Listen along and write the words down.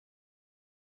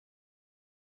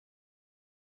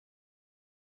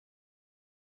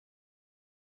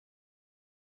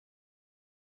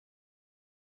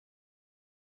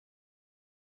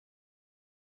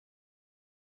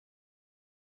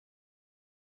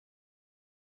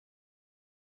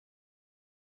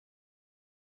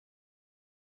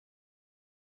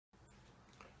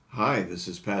Hi, this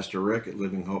is Pastor Rick at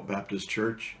Living Hope Baptist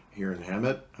Church here in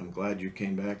Hemet. I'm glad you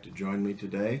came back to join me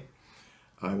today.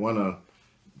 I want to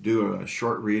do a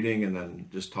short reading and then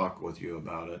just talk with you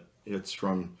about it. It's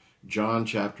from John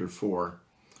chapter 4,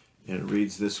 and it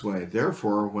reads this way.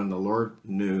 Therefore, when the Lord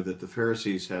knew that the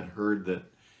Pharisees had heard that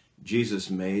Jesus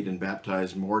made and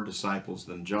baptized more disciples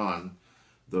than John,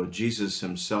 though Jesus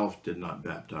himself did not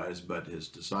baptize, but his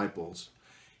disciples,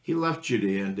 he left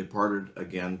Judea and departed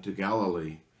again to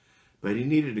Galilee. But he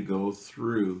needed to go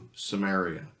through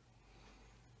Samaria.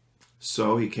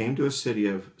 So he came to a city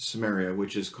of Samaria,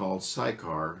 which is called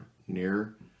Sychar,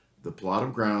 near the plot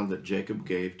of ground that Jacob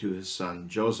gave to his son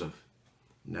Joseph.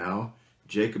 Now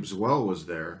Jacob's well was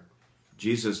there.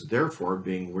 Jesus, therefore,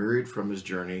 being wearied from his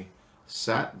journey,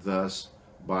 sat thus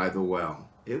by the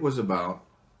well. It was about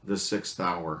the 6th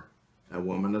hour. A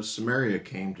woman of Samaria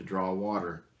came to draw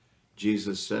water.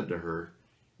 Jesus said to her,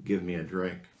 "Give me a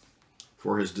drink."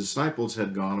 For his disciples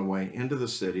had gone away into the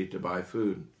city to buy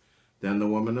food. Then the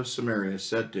woman of Samaria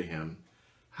said to him,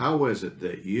 "How is it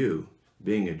that you,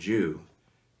 being a Jew,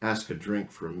 ask a drink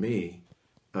from me,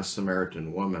 a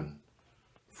Samaritan woman?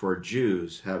 For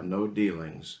Jews have no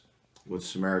dealings with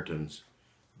Samaritans."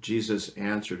 Jesus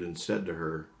answered and said to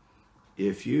her,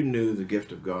 "If you knew the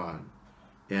gift of God,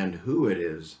 and who it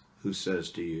is who says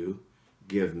to you,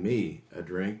 'Give me a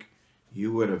drink,'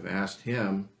 you would have asked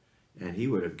him, and he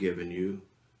would have given you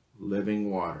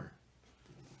living water."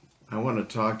 I want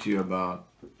to talk to you about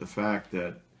the fact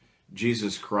that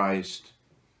Jesus Christ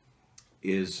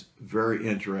is very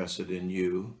interested in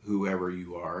you, whoever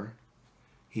you are.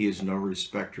 He is no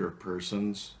respecter of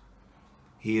persons.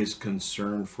 He is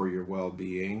concerned for your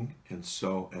well-being, and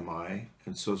so am I,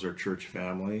 and so is our church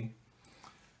family.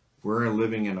 We're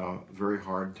living in a very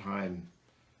hard time.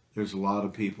 There's a lot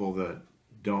of people that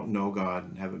don't know God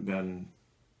and haven't been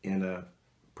in a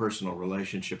personal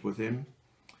relationship with him.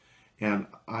 And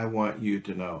I want you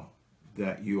to know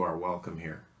that you are welcome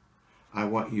here. I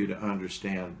want you to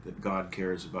understand that God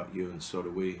cares about you, and so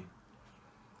do we.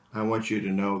 I want you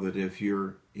to know that if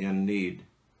you're in need,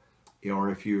 or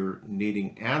if you're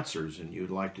needing answers and you'd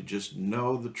like to just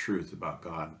know the truth about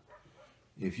God,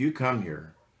 if you come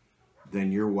here,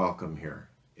 then you're welcome here.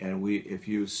 And if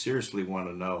you seriously want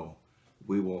to know,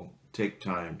 we will take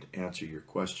time to answer your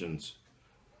questions.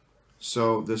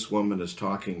 So this woman is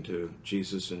talking to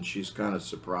Jesus, and she's kind of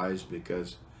surprised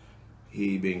because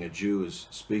he, being a Jew, is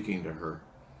speaking to her.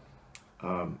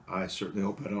 I certainly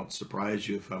hope I don't surprise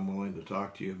you if I'm willing to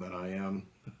talk to you, but I am.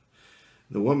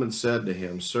 The woman said to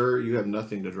him, "Sir, you have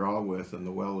nothing to draw with, and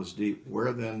the well is deep.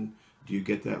 Where then do you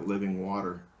get that living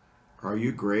water? Are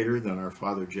you greater than our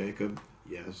father Jacob?"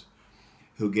 "Yes."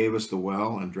 "Who gave us the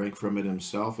well and drank from it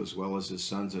himself, as well as his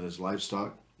sons and his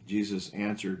livestock?" Jesus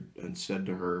answered and said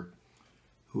to her,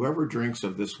 "Whoever drinks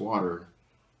of this water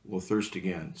will thirst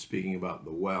again," speaking about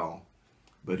the well.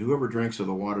 "But whoever drinks of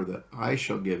the water that I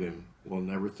shall give him will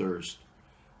never thirst.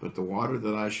 But the water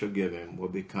that I shall give him will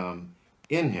become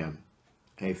in him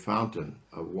a fountain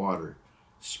of water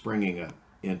springing up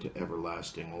into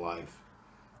everlasting life."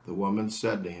 The woman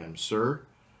said to him, "Sir,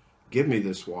 give me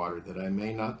this water that I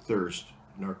may not thirst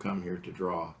nor come here to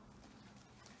draw."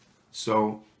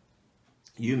 So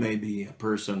you may be a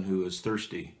person who is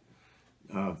thirsty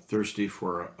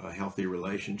for a healthy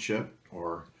relationship,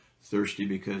 or thirsty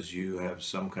because you have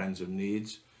some kinds of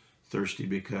needs, thirsty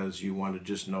because you want to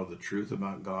just know the truth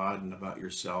about God and about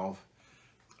yourself,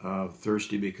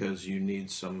 thirsty because you need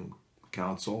some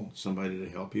counsel, somebody to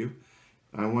help you.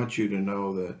 I want you to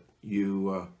know that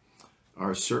you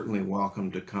are certainly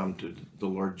welcome to come to the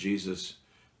Lord Jesus,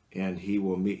 and he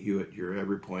will meet you at your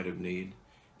every point of need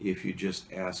if you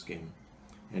just ask him.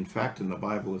 In fact, in the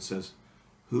Bible it says,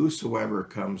 "Whosoever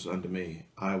comes unto me,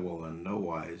 I will in no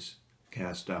wise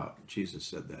cast out." Jesus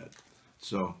said that.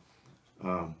 So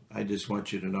I just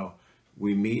want you to know,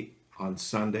 we meet on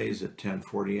Sundays at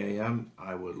 10:40 a.m.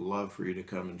 I would love for you to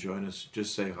come and join us.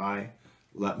 Just say hi.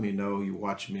 Let me know you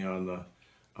watch me on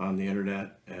the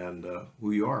internet and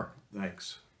who you are.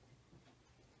 Thanks.